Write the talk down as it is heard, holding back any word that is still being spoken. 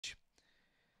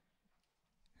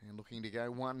Looking to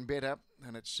go one better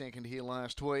than its second here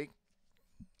last week.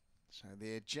 So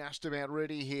they're just about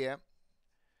ready here.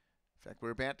 In fact,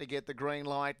 we're about to get the green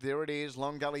light. There it is.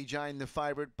 Long Gully Jane, the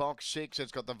favourite. Box 6.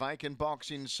 It's got the vacant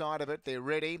box inside of it. They're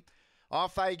ready.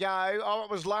 Off they go. Oh,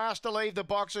 it was last to leave the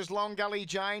boxes. Long Gully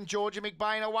Jane. Georgia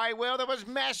McBain away well. There was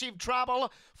massive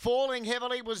trouble. Falling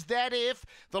heavily was That If.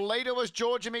 The leader was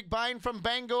Georgia McBain from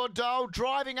Bangor Dole.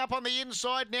 Driving up on the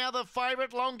inside now. The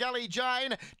favourite, Long Gully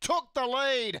Jane, took the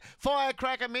lead.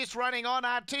 Firecracker Miss running on.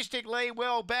 Artistically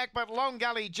well back, but Long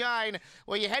Gully Jane,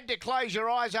 well, you had to close your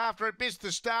eyes after it missed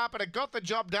the start, but it got the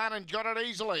job done and got it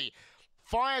easily.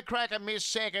 Firecracker Miss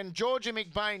second, Georgia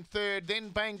McBain third, then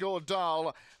Bangor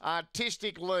Dole,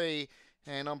 Artistic Lee.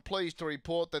 And I'm pleased to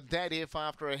report that If,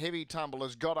 after a heavy tumble,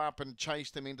 has got up and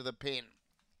chased them into the pen.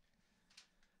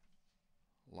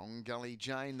 Long Gully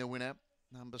Jane, the winner,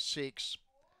 number 6.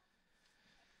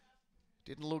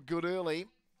 Didn't look good early.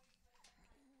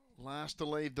 Last to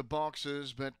leave the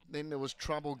boxes, but then there was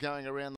trouble going around